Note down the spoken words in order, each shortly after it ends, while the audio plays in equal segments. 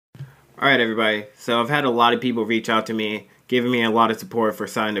All right, everybody. So I've had a lot of people reach out to me, giving me a lot of support for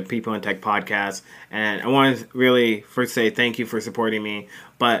starting the People in Tech podcast. And I want to really first say thank you for supporting me.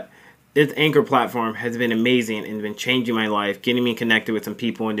 But this Anchor platform has been amazing and been changing my life, getting me connected with some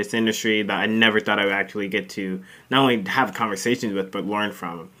people in this industry that I never thought I would actually get to not only have conversations with, but learn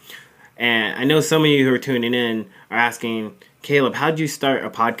from. And I know some of you who are tuning in are asking, Caleb, how did you start a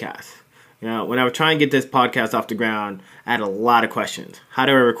podcast? You know, when I was trying to get this podcast off the ground, I had a lot of questions. How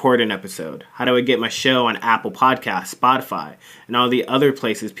do I record an episode? How do I get my show on Apple Podcasts, Spotify, and all the other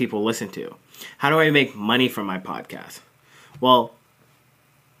places people listen to? How do I make money from my podcast? Well,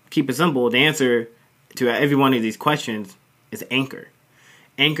 keep it simple. The answer to every one of these questions is Anchor.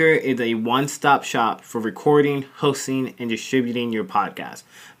 Anchor is a one-stop shop for recording, hosting, and distributing your podcast.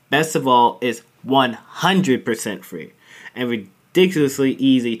 Best of all, it's 100% free and ridiculously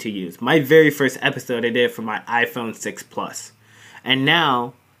easy to use. My very first episode I did for my iPhone 6 Plus. And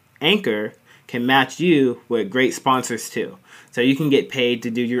now, Anchor can match you with great sponsors too. So you can get paid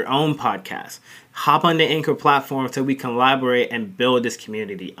to do your own podcast. Hop on the Anchor platform so we can collaborate and build this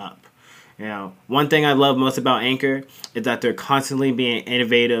community up. You know, one thing I love most about Anchor is that they're constantly being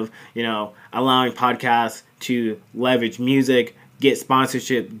innovative, allowing podcasts to leverage music, get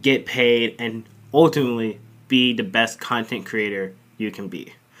sponsorship, get paid, and ultimately be the best content creator you can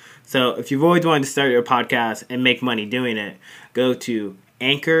be. So if you've always wanted to start your podcast and make money doing it, go to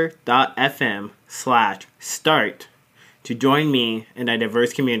anchor.fm/start to join me in a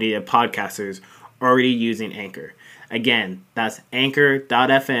diverse community of podcasters already using Anchor. Again, that's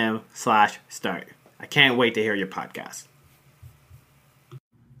anchor.fm/start. I can't wait to hear your podcast.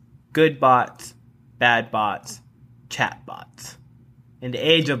 Good bots, bad bots, chatbots. In the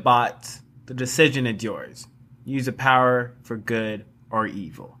age of bots, the decision is yours. Use the power for good or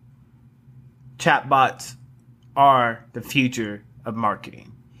evil. Chatbots are the future of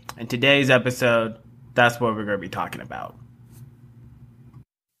marketing. In today's episode, that's what we're going to be talking about.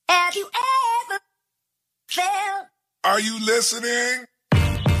 Have you ever felt? Are you listening?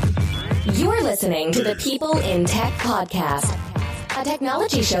 You're listening to the People in Tech podcast, a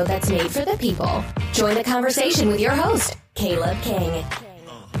technology show that's made for the people. Join the conversation with your host, Caleb King.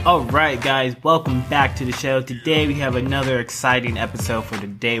 All right, guys, welcome back to the show. Today we have another exciting episode for the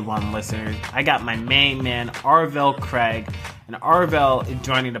Day One listeners. I got my main man, Arvell Craig, and Arvell is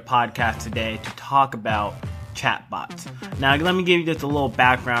joining the podcast today to talk about chatbots. Now, let me give you just a little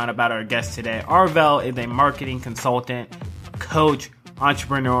background about our guest today. Arvell is a marketing consultant, coach,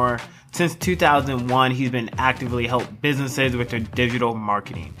 entrepreneur. Since 2001, he's been actively helping businesses with their digital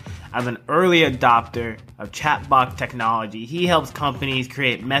marketing. As an early adopter of chatbot technology, he helps companies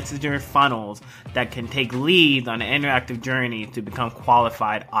create messenger funnels that can take leads on an interactive journey to become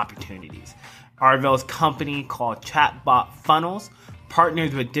qualified opportunities. Arvell's company, called Chatbot Funnels,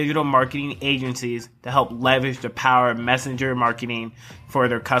 partners with digital marketing agencies to help leverage the power of messenger marketing for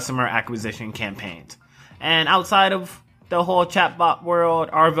their customer acquisition campaigns. And outside of the whole chatbot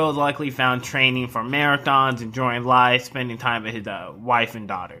world, Arvell likely found training for marathons, enjoying life, spending time with his wife and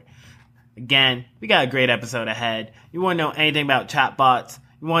daughter. Again, we got a great episode ahead. You want to know anything about chatbots?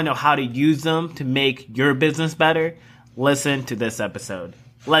 You want to know how to use them to make your business better? Listen to this episode.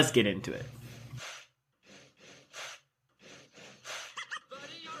 Let's get into it.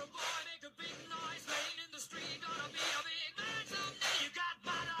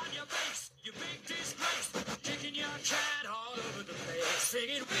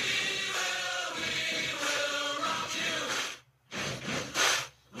 Singing, we will rock you.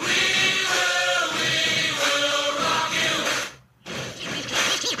 We will rock you.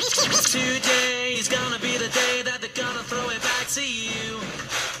 Today is gonna be the day that they're gonna throw it back to you.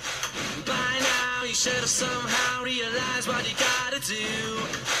 By now you should have somehow realized what you gotta do.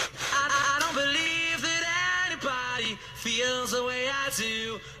 I don't believe that anybody feels the way I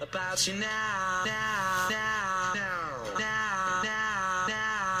do about you now.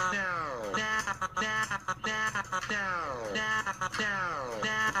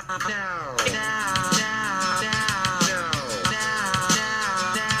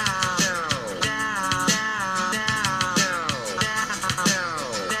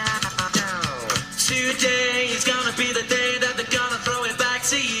 Today is gonna be the day that they're gonna throw it back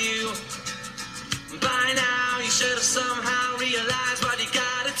to you. By now you should have somehow realized what you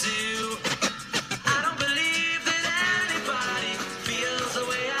gotta do. I don't believe that anybody feels the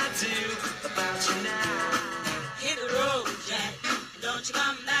way I do about you now. Hit the road, Jack. Don't you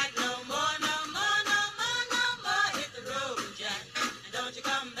come back no more, no more, no more, no more. Hit the road, Jack. And don't you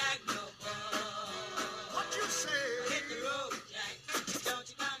come back no more. What you say? Hit the road, Jack. Don't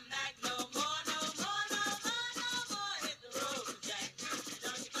you come back no more, no more, no more, no more. Hit the road, Jack.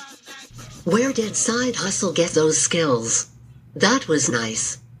 Don't you come back. Where did Side Hustle get those skills? That was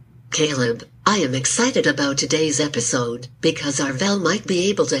nice. Caleb, I am excited about today's episode because Arvel might be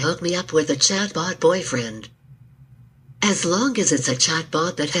able to hook me up with a chatbot boyfriend. As long as it's a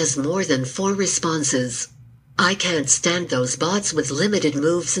chatbot that has more than 4 responses. I can't stand those bots with limited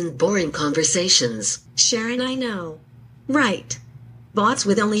moves and boring conversations. Sharon, I know. Right. Bots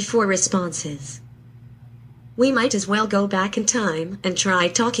with only 4 responses. We might as well go back in time and try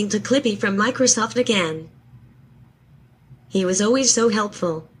talking to Clippy from Microsoft again. He was always so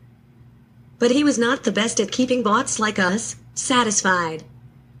helpful. But he was not the best at keeping bots like us satisfied.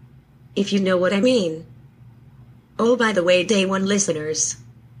 If you know what I mean. Oh, by the way, Day 1 listeners.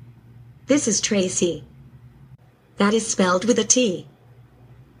 This is Tracy. That is spelled with a T.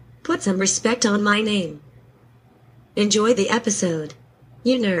 Put some respect on my name. Enjoy the episode,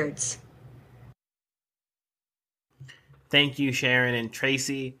 you nerds. Thank you, Sharon and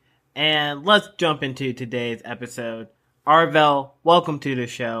Tracy. And let's jump into today's episode. Arvel, welcome to the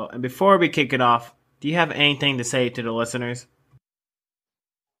show. And before we kick it off, do you have anything to say to the listeners?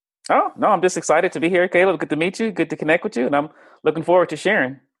 Oh, no, I'm just excited to be here, Caleb. Good to meet you. Good to connect with you. And I'm looking forward to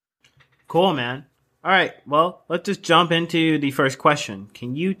sharing. Cool, man. All right, well, let's just jump into the first question.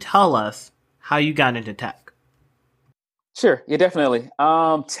 Can you tell us how you got into tech? Sure, yeah, definitely.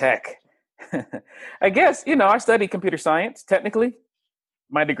 Tech. I guess, I studied computer science, technically.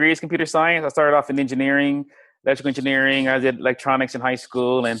 My degree is computer science. I started off in engineering, electrical engineering. I did electronics in high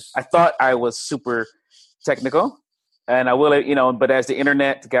school, and I thought I was super technical. And I will, but as the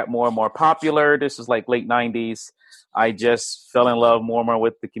internet got more and more popular, this was like late 90s, I just fell in love more and more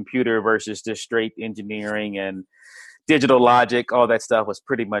with the computer versus just straight engineering and digital logic. All that stuff was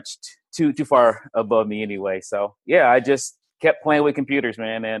pretty much too far above me anyway. So yeah, I just kept playing with computers,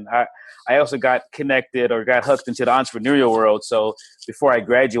 man. And I also got connected or got hooked into the entrepreneurial world. So before I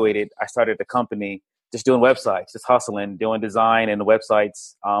graduated, I started a company just doing websites, just hustling, doing design and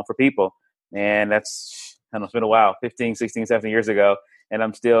websites for people. And that's, I don't know, it's been a while, 15, 16, 17 years ago. And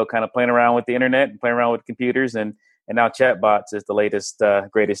I'm still kind of playing around with the internet and playing around with computers. And now chatbots is the latest,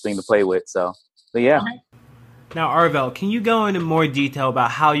 greatest thing to play with. So yeah. Now, Arvel, can you go into more detail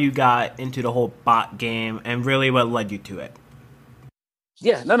about how you got into the whole bot game and really what led you to it?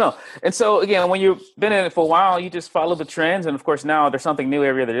 Yeah, no. And so, again, when you've been in it for a while, you just follow the trends. And, of course, now there's something new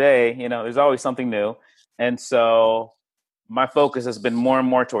every other day. There's always something new. And so my focus has been more and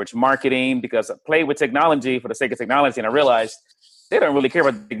more towards marketing because I play with technology for the sake of technology. And I realized they don't really care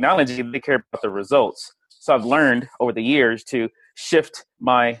about the technology. They care about the results. So I've learned over the years to shift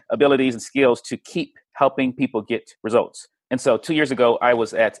my abilities and skills to keep helping people get results. And so 2 years ago, I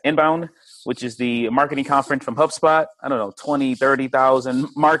was at Inbound, which is the marketing conference from HubSpot. I don't know, 20, 30,000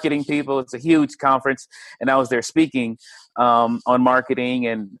 marketing people. It's a huge conference. And I was there speaking on marketing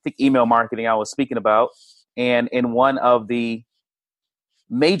and I think email marketing I was speaking about. And in one of the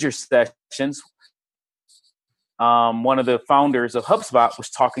major sessions, one of the founders of HubSpot was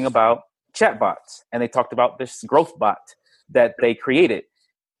talking about chatbots. And they talked about this growth bot that they created.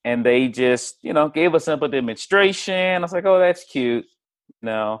 And they just, gave a simple demonstration. I was like, oh, that's cute,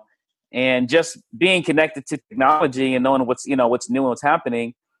 and just being connected to technology and knowing what's new and what's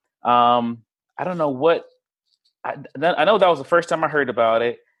happening. I don't know what, I know that was the first time I heard about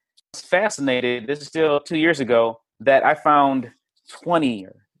it. I was fascinated. This is still 2 years ago that I found 20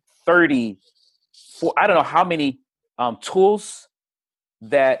 or 30, I don't know how many tools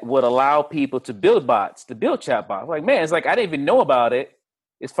that would allow people to build bots, to build chatbots. Like, man, it's like, I didn't even know about it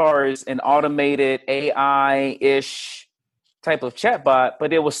as far as an automated AI-ish type of chatbot,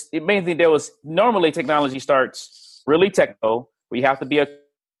 but it made me, there was normally technology starts really technical, where you have to be a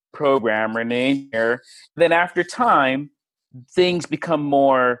programmer and an engineer. Then after time, things become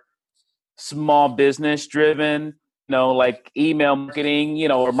more small business driven, like email marketing,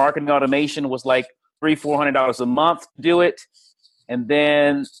 or marketing automation was like $300-400 a month to do it. And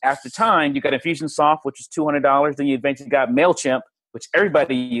then after time, you got Infusionsoft, which is $200. Then you eventually got MailChimp, which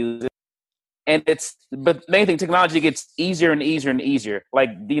everybody uses. And but the main thing, technology gets easier and easier and easier.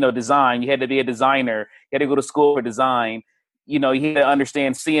 Like, design, you had to be a designer. You had to go to school for design. You had to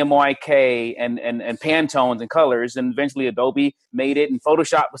understand CMYK and Pantones and colors. And eventually Adobe made it. And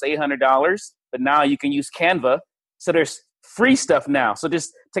Photoshop was $800. But now you can use Canva. So there's free stuff now. So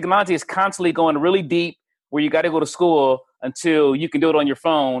this technology is constantly going really deep where you got to go to school until you can do it on your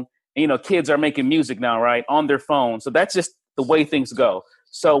phone. And, kids are making music now, right, on their phone. So that's just the way things go.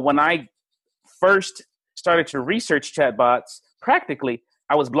 So when I first started to research chatbots practically,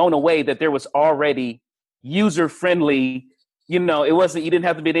 I was blown away that there was already user-friendly, it wasn't, you didn't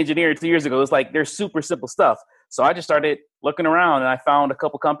have to be an engineer 2 years ago. It was like, there's super simple stuff. So I just started looking around and I found a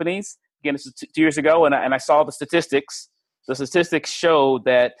couple companies again, this is 2 years ago, and I saw the statistics. The statistics show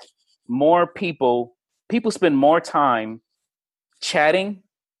that more people spend more time chatting,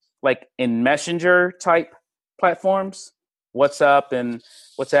 like in messenger type platforms, WhatsApp and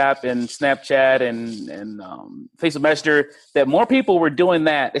Snapchat and Facebook Messenger, that more people were doing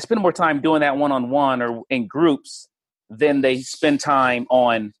that. They spend more time doing that one-on-one or in groups than they spend time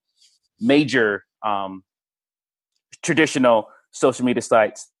on major traditional social media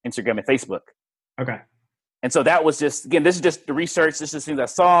sites, Instagram and Facebook. Okay. And so that was just, again, this is just the research. This is things I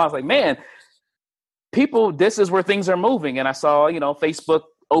saw. I was like, man, people, this is where things are moving. And I saw, Facebook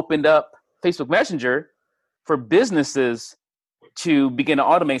opened up Facebook Messenger for businesses to begin to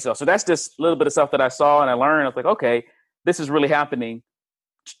automate stuff. So that's just a little bit of stuff that I saw and I learned. I was like, okay, this is really happening.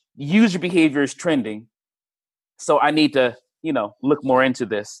 User behavior is trending. So I need to, look more into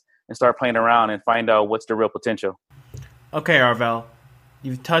this and start playing around and find out what's the real potential. Okay, Arvel,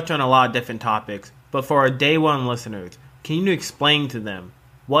 you've touched on a lot of different topics, but for our day one listeners, can you explain to them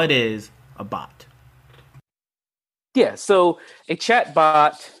what is a bot? Yeah, so a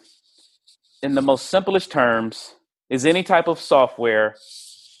chatbot, in the most simplest terms, is any type of software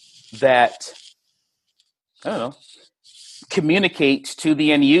that, communicates to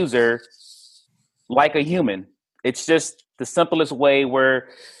the end user like a human. It's just the simplest way where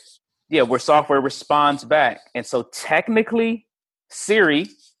software responds back. And so technically, Siri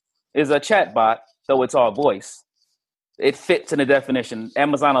is a chatbot, though it's all voice. It fits in the definition.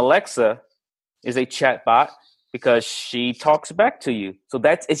 Amazon Alexa is a chatbot because she talks back to you. So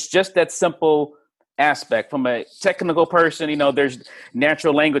it's just that simple aspect. From a technical person, there's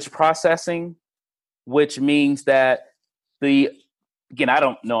natural language processing, which means that again, I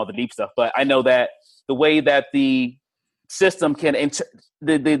don't know all the deep stuff, but I know that the way that the system can,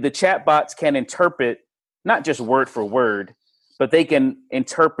 the chatbots can interpret not just word for word, but they can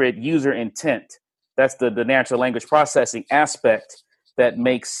interpret user intent. That's the natural language processing aspect that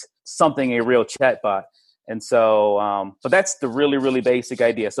makes something a real chatbot. And so, but that's the really, really basic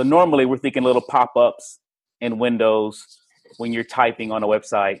idea. So normally we're thinking little pop-ups in Windows when you're typing on a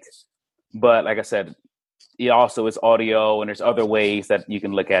website. But like I said, it also is audio and there's other ways that you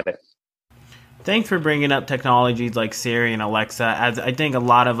can look at it. Thanks for bringing up technologies like Siri and Alexa, as I think a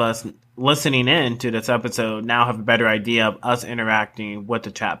lot of us listening in to this episode now have a better idea of us interacting with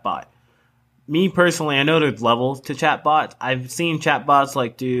the chatbot. Me personally, I know there's levels to chatbots. I've seen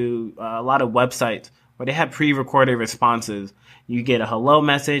chatbots do a lot of websites where they have pre-recorded responses. You get a hello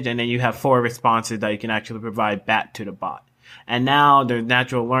message and then you have 4 responses that you can actually provide back to the bot. And now there's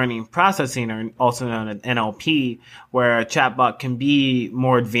natural learning processing, or also known as NLP, where a chatbot can be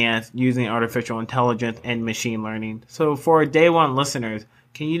more advanced using artificial intelligence and machine learning. So for our day one listeners,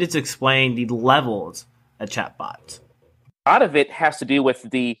 can you just explain the levels of chatbots? A lot of it has to do with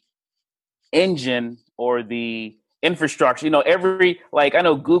the engine or the infrastructure. I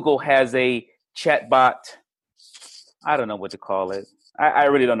know Google has a chatbot. I don't know what to call it. I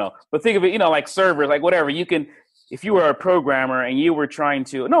really don't know. But think of it, like servers, like whatever. You can, if you were a programmer and you were trying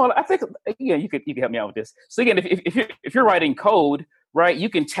to, I think, you could help me out with this. So again, if you're writing code, right, you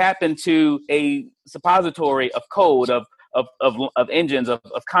can tap into a suppository of code of engines of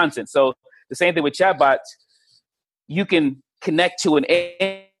content. So the same thing with chatbots, you can connect to an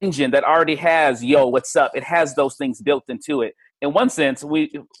engine that already has, what's up? It has those things built into it. In one sense,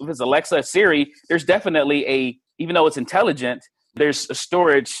 if it's Alexa, Siri, there's definitely even though it's intelligent, there's a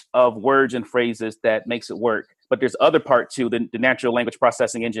storage of words and phrases that makes it work. But there's other part too, the natural language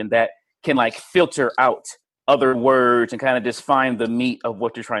processing engine that can filter out other words and kind of just find the meat of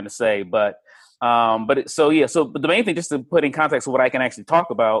what you're trying to say. But the main thing, just to put in context of what I can actually talk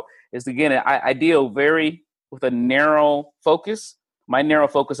about, is again, I deal very with a narrow focus. My narrow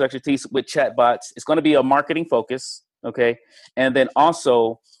focus expertise with chatbots is going to be a marketing focus. Okay. And then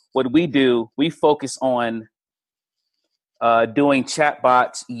also what we do, we focus on doing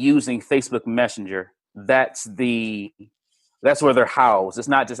chatbots using Facebook Messenger. That's where they're housed. It's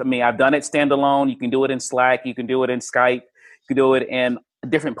not just, I've done it standalone. You can do it in Slack. You can do it in Skype. You can do it in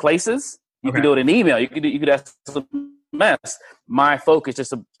different places. You can do it in email. You could SMS. My focus,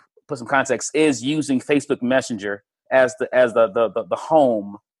 just to put some context, is using Facebook Messenger as the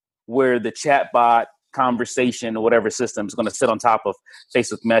home where the chatbot conversation or whatever system is going to sit on top of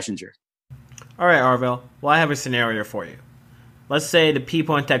Facebook Messenger. All right, Arvel. Well, I have a scenario for you. Let's say the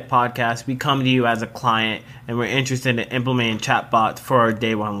People in Tech podcast, we come to you as a client and we're interested in implementing chatbots for our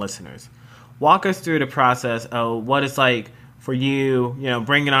day one listeners. Walk us through the process of what it's like for you,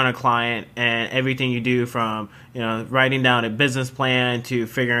 bringing on a client and everything you do from, writing down a business plan to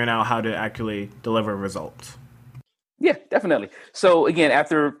figuring out how to actually deliver results. Yeah, definitely. So again,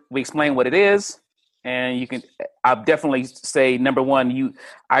 after we explain what it is, and I'll definitely say number one,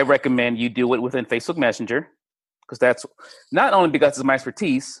 I recommend you do it within Facebook Messenger, because that's not only because it's my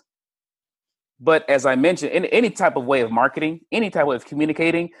expertise, but as I mentioned, in any type of way of marketing, any type of way of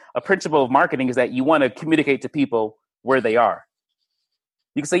communicating, a principle of marketing is that you want to communicate to people where they are.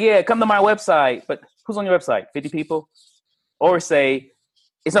 You can say, yeah, come to my website, but who's on your website? 50 people? Or say,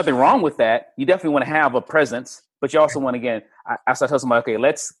 it's nothing wrong with that. You definitely want to have a presence, but you also want, again, I start telling somebody, okay,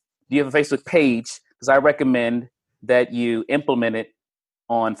 do you have a Facebook page? Because I recommend that you implement it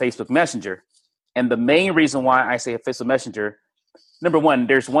on Facebook Messenger. And the main reason why I say Facebook Messenger, number one,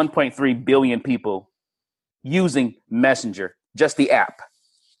 there's 1.3 billion people using Messenger, just the app.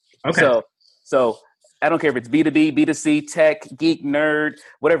 Okay. So I don't care if it's B2B, B2C, tech, geek, nerd,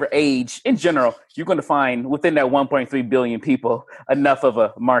 whatever age, in general, you're going to find within that 1.3 billion people enough of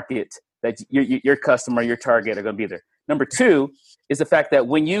a market that your customer, your target are going to be there. Number two is the fact that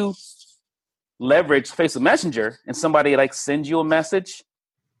when you leverage Facebook Messenger and somebody like sends you a message,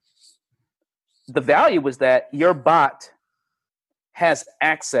 the value is that your bot has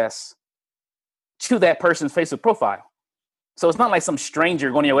access to that person's Facebook profile. So it's not like some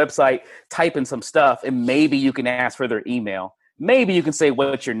stranger going to your website, typing some stuff, and maybe you can ask for their email. Maybe you can say,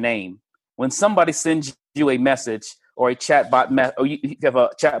 what's your name? When somebody sends you a message or a chatbot, or you have a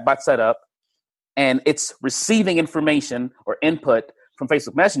chatbot set up, and it's receiving information or input from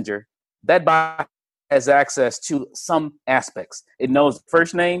Facebook Messenger, that bot has access to some aspects. It knows their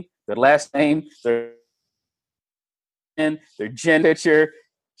first name, their last name, their gender,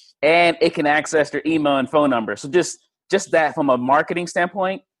 and it can access their email and phone number. So just that from a marketing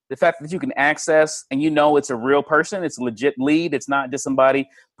standpoint, the fact that you can access and it's a real person, it's a legit lead. It's not just somebody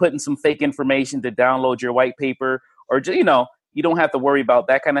putting some fake information to download your white paper, or you don't have to worry about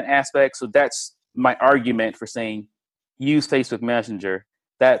that kind of aspect. So that's my argument for saying use Facebook Messenger.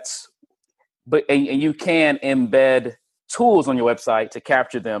 And you can embed tools on your website to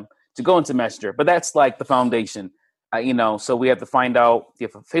capture them to go into Messenger, but that's like the foundation. So we have to find out if you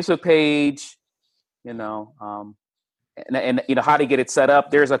have a Facebook page, and how to get it set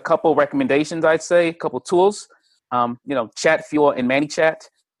up. There's a couple recommendations, I'd say, a couple tools. Chat Fuel and ManyChat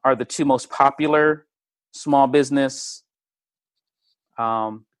are the two most popular small business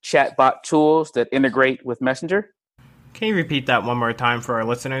chatbot tools that integrate with Messenger. Can you repeat that one more time for our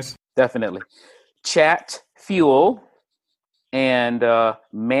listeners? Definitely. Chat Fuel and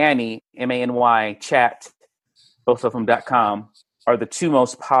Many, MANY, Chat, both of them.com, are the two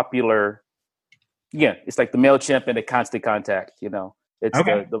most popular. Yeah, it's like the MailChimp and the Constant Contact. It's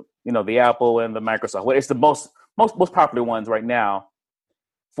Okay. the Apple and the Microsoft. Well, it's the most popular ones right now.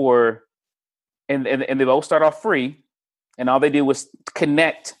 And they both start off free, and all they do is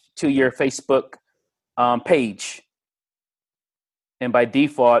connect to your Facebook page, and by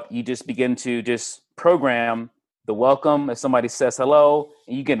default, you just begin to just program the welcome. If somebody says hello,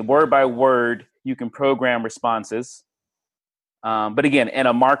 and you can word by word, you can program responses. But again, in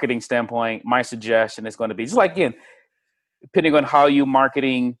a marketing standpoint, my suggestion is going to be just like, again, depending on how you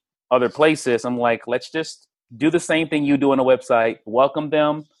marketing other places, I'm like, let's just do the same thing you do on a website, welcome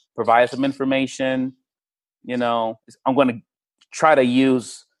them, provide some information. I'm going to try to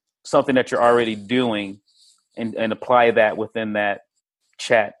use something that you're already doing and apply that within that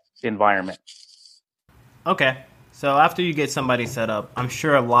chat environment. Okay. So after you get somebody set up, I'm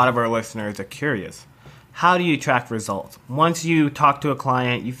sure a lot of our listeners are curious. How do you track results? Once you talk to a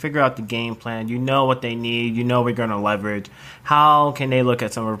client, you figure out the game plan, you know what they need, you know we're going to leverage. How can they look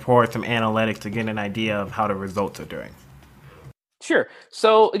at some reports, some analytics to get an idea of how the results are doing? Sure.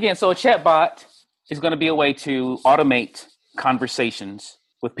 So again, a chatbot is going to be a way to automate conversations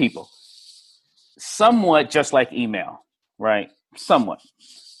with people. Somewhat just like email, right? Somewhat.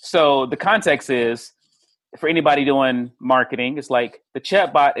 So the context is, for anybody doing marketing, it's like the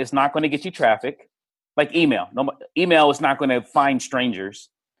chatbot is not going to get you traffic like email. No, email is not going to find strangers.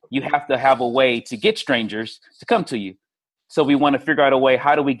 You have to have a way to get strangers to come to you. So we want to figure out a way,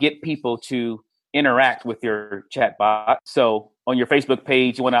 how do we get people to interact with your chatbot? So on your Facebook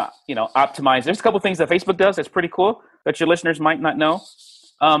page, you want to, optimize. There's a couple things that Facebook does that's pretty cool that your listeners might not know.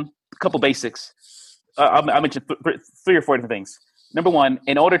 A couple basics. I'll mention three or four different things. Number one,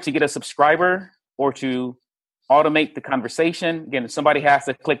 in order to get a subscriber or to automate the conversation, again, somebody has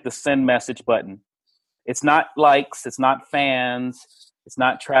to click the send message button. It's not likes, it's not fans, it's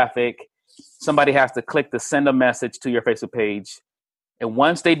not traffic. Somebody has to click the send a message to your Facebook page. And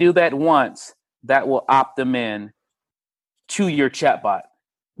once they do that that will opt them in to your chatbot,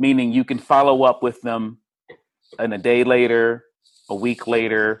 meaning you can follow up with them in a day later, a week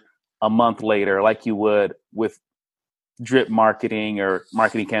later, a month later, like you would with drip marketing or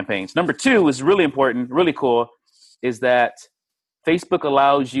marketing campaigns. Number two is really important, really cool, is that Facebook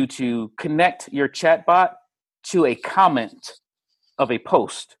allows you to connect your chatbot to a comment of a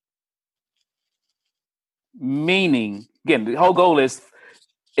post. Meaning, again, the whole goal is,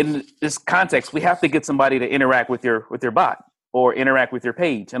 in this context, we have to get somebody to interact with your bot or interact with your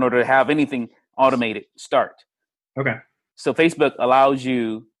page in order to have anything automated start. Okay. So Facebook allows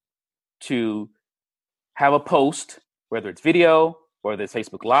you to have a post, whether it's video, whether it's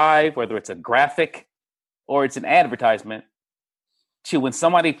Facebook Live, whether it's a graphic, or it's an advertisement, to when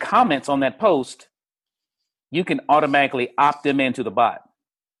somebody comments on that post, you can automatically opt them into the bot.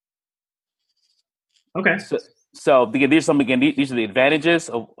 Okay. So these are the advantages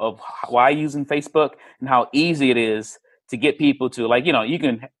of why using Facebook and how easy it is to get people to, like, you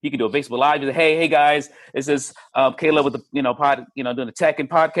can do a Facebook Live. You say, hey guys, this is Caleb with the doing the tech and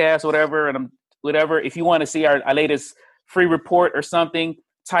podcast, whatever, and I'm whatever. If you want to see our latest free report or something,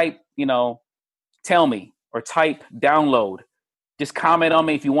 type tell me, or type download. Just comment on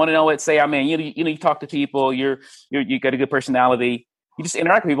me if you want to know it. Say, you talk to people. You got a good personality. You just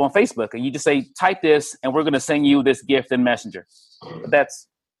interact with people on Facebook, and you just say, type this, and we're going to send you this gift in Messenger. That's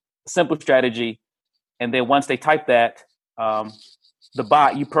a simple strategy. And then once they type that, the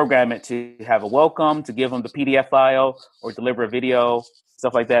bot, you program it to have a welcome, to give them the PDF file, or deliver a video,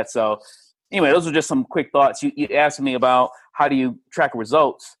 stuff like that. So anyway, those are just some quick thoughts. You asked me about how do you track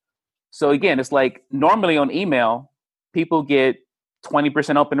results. So again, it's like normally on email, people get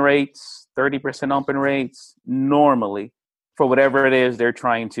 20% open rates, 30% open rates, normally, for whatever it is they're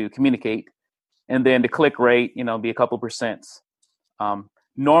trying to communicate. And then the click rate, be a couple percent.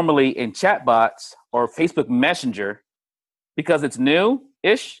 Normally in chatbots or Facebook Messenger, because it's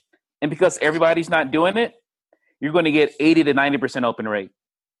new-ish and because everybody's not doing it, you're going to get 80 to 90% open rate.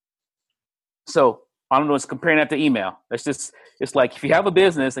 So I don't know, it's comparing that to email. It's like, if you have a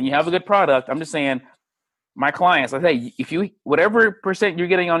business and you have a good product, I'm just saying, my clients, I say, whatever percent you're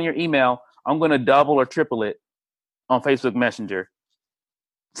getting on your email, I'm going to double or triple it on Facebook Messenger,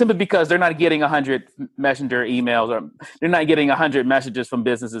 simply because they're not getting 100 Messenger emails, or they're not getting 100 messages from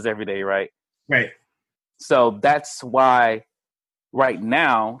businesses every day, right? Right. So that's why right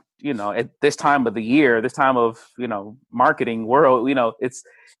now, at this time of the year, this time of, marketing world, it's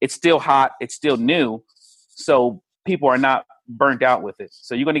still hot, it's still new. So people are not burnt out with it.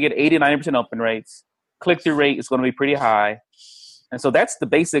 So you're going to get 80, 90% open rates. Click-through rate is going to be pretty high. And so that's the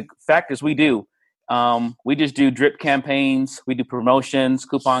basic factors we do. We just do drip campaigns. We do promotions,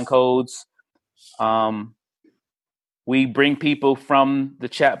 coupon codes. We bring people from the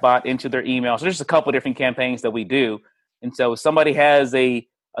chatbot into their email. So there's a couple of different campaigns that we do. And so if somebody has a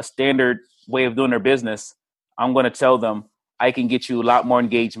standard way of doing their business, I'm going to tell them, I can get you a lot more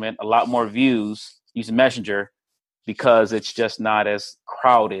engagement, a lot more views using Messenger, because it's just not as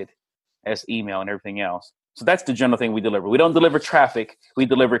crowded as email and everything else. So that's the general thing we deliver. We don't deliver traffic. We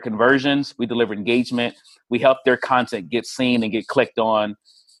deliver conversions. We deliver engagement. We help their content get seen and get clicked on.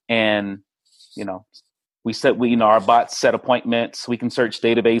 And, our bots set appointments. We can search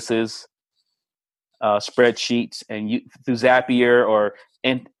databases, spreadsheets, and through Zapier or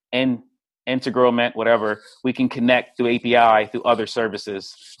Integrament, whatever, we can connect through API through other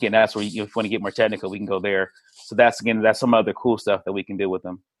services. Again, that's where if you want to get more technical, we can go there. So that's some other cool stuff that we can do with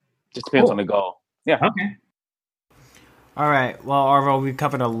them. Just depends on the goal. Yeah. Okay. All right. Well, Arvo, we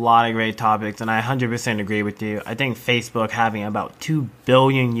covered a lot of great topics, and I 100% agree with you. I think Facebook having about 2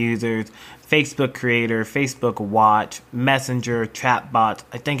 billion users, Facebook Creator, Facebook Watch, Messenger, chatbots,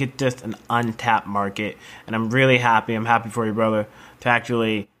 I think it's just an untapped market, and I'm really happy. I'm happy for you, brother, to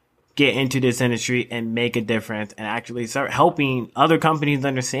actually get into this industry and make a difference and actually start helping other companies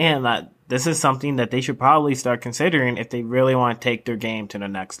understand that this is something that they should probably start considering if they really want to take their game to the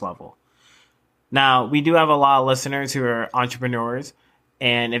next level. Now, we do have a lot of listeners who are entrepreneurs,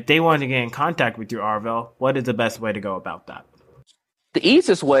 and if they want to get in contact with you, Arvo, what is the best way to go about that? The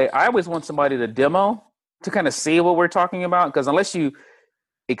easiest way, I always want somebody to demo to kind of see what we're talking about, because unless you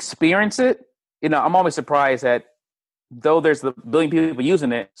experience it, I'm always surprised that though there's a billion people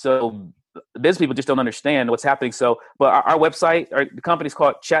using it, so business people just don't understand what's happening. So, but our website, the company's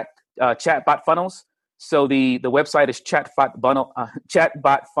called Chatbot Funnels. So the website is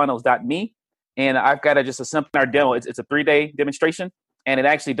chatbotfunnels.me. And I've got just a simple demo. It's a 3-day demonstration, and it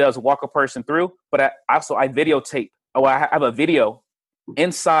actually does walk a person through. But I videotape. I have a video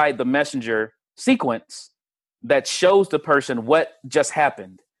inside the Messenger sequence that shows the person what just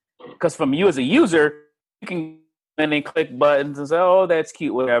happened. Because from you as a user, you can and then click buttons and say, "Oh, that's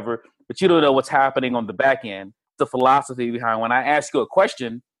cute," whatever. But you don't know what's happening on the back end. The philosophy behind when I ask you a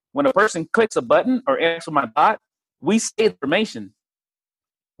question, when a person clicks a button or answers my bot, we save information.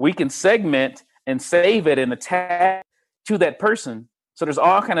 We can segment and save it and attach to that person. So there's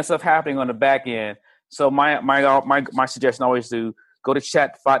all kind of stuff happening on the back end. So my suggestion always to go to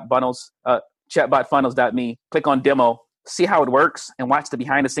chatbotfunnels.me, click on demo, see how it works, and watch the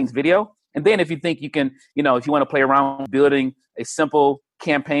behind the scenes video. And then if you think you can, if you want to play around building a simple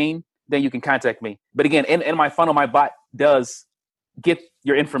campaign, then you can contact me. But again, in my funnel, my bot does get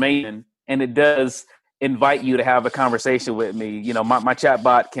your information, and it does invite you to have a conversation with me. My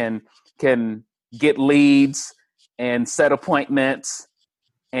chatbot can get leads and set appointments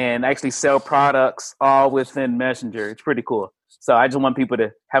and actually sell products all within Messenger. It's pretty cool. So I just want people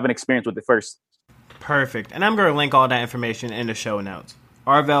to have an experience with it first. Perfect. And I'm going to link all that information in the show notes.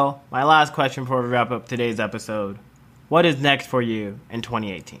 Arvel, my last question before we wrap up today's episode. What is next for you in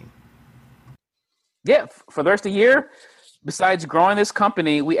 2018? Yeah, for the rest of the year, besides growing this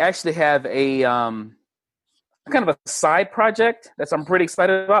company, we actually have a kind of a side project that I'm pretty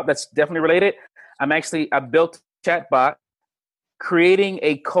excited about. That's definitely related. I built a chatbot, creating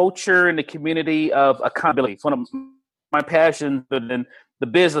a culture in the community of accountability. It's one of my passions within the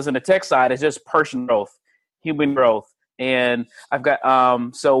business and the tech side is just personal growth, human growth. And I've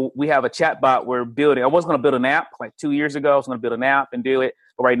got, so we have a chatbot we're building. I was going to build an app like 2 years ago. I was going to build an app and do it.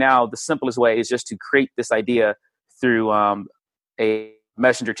 But right now, the simplest way is just to create this idea through a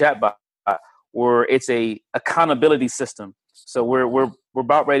messenger chatbot where it's a accountability system. So we're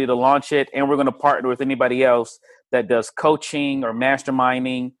about ready to launch it, and we're going to partner with anybody else that does coaching or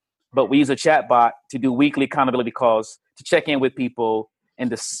masterminding. But we use a chatbot to do weekly accountability calls to check in with people and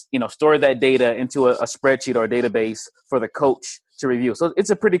to store that data into a spreadsheet or a database for the coach to review. So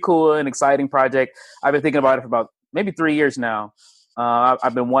it's a pretty cool and exciting project. I've been thinking about it for about maybe 3 years now.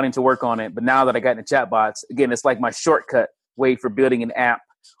 I've been wanting to work on it, but now that I got into chatbots, again, it's like my shortcut way for building an app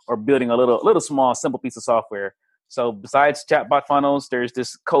or building a little small, simple piece of software. So besides chatbot funnels, there's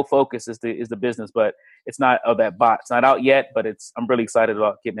this CoFocus is the business, but it's not of that bot. It's not out yet, but I'm really excited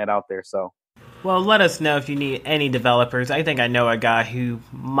about getting that out there. So. Well, let us know if you need any developers. I think I know a guy who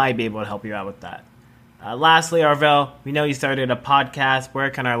might be able to help you out with that. Lastly, Arvel, we know you started a podcast. Where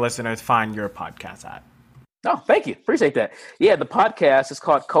can our listeners find your podcast at? Oh, thank you. Appreciate that. Yeah, the podcast is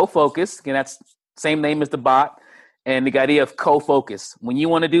called CoFocus. Again, that's same name as the bot. And the idea of CoFocus. When you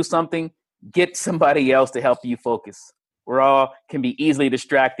want to do something, get somebody else to help you focus. We're all can be easily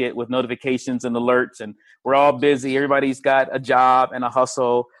distracted with notifications and alerts, and we're all busy. Everybody's got a job and a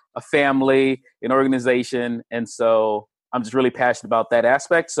hustle, a family, an organization. And so I'm just really passionate about that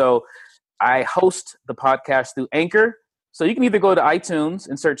aspect. So I host the podcast through Anchor. So you can either go to iTunes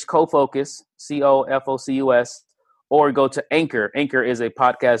and search CoFocus, CoFocus, or go to Anchor. Anchor is a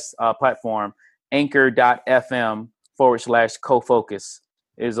podcast platform. Anchor.fm/CoFocus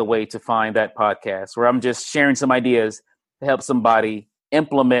is a way to find that podcast where I'm just sharing some ideas to help somebody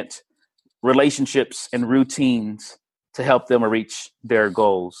implement relationships and routines to help them reach their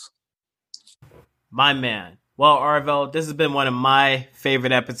goals. My man. Well, Arvel, this has been one of my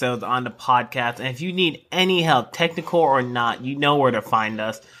favorite episodes on the podcast. And if you need any help, technical or not, you know where to find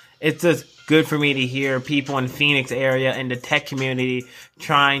us. It's just good for me to hear people in the Phoenix area and the tech community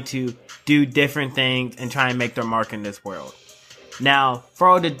trying to do different things and try and make their mark in this world. Now, for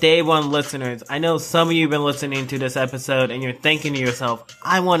all the day one listeners, I know some of you have been listening to this episode and you're thinking to yourself,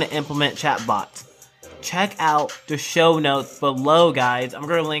 I want to implement chatbots. Check out the show notes below, guys. I'm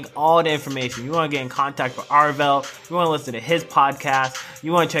going to link all the information. You want to get in contact with Arvel, you want to listen to his podcast,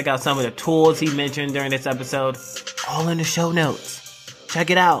 you want to check out some of the tools he mentioned during this episode, all in the show notes. Check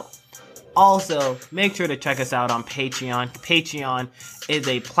it out. Also, make sure to check us out on Patreon. Patreon is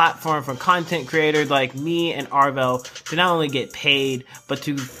a platform for content creators like me and Arvel to not only get paid, but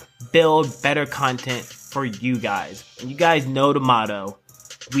to build better content for you guys. And you guys know the motto,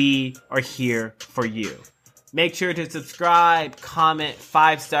 we are here for you. Make sure to subscribe, comment,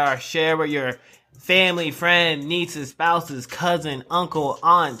 5-star, share with your family, friend, nieces, spouses, cousin, uncle,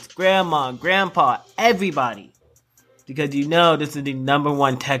 aunts, grandma, grandpa, everybody. Because you know this is the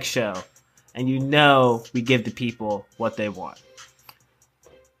 #1 tech show. And you know we give the people what they want.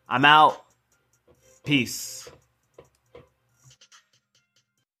 I'm out. Peace.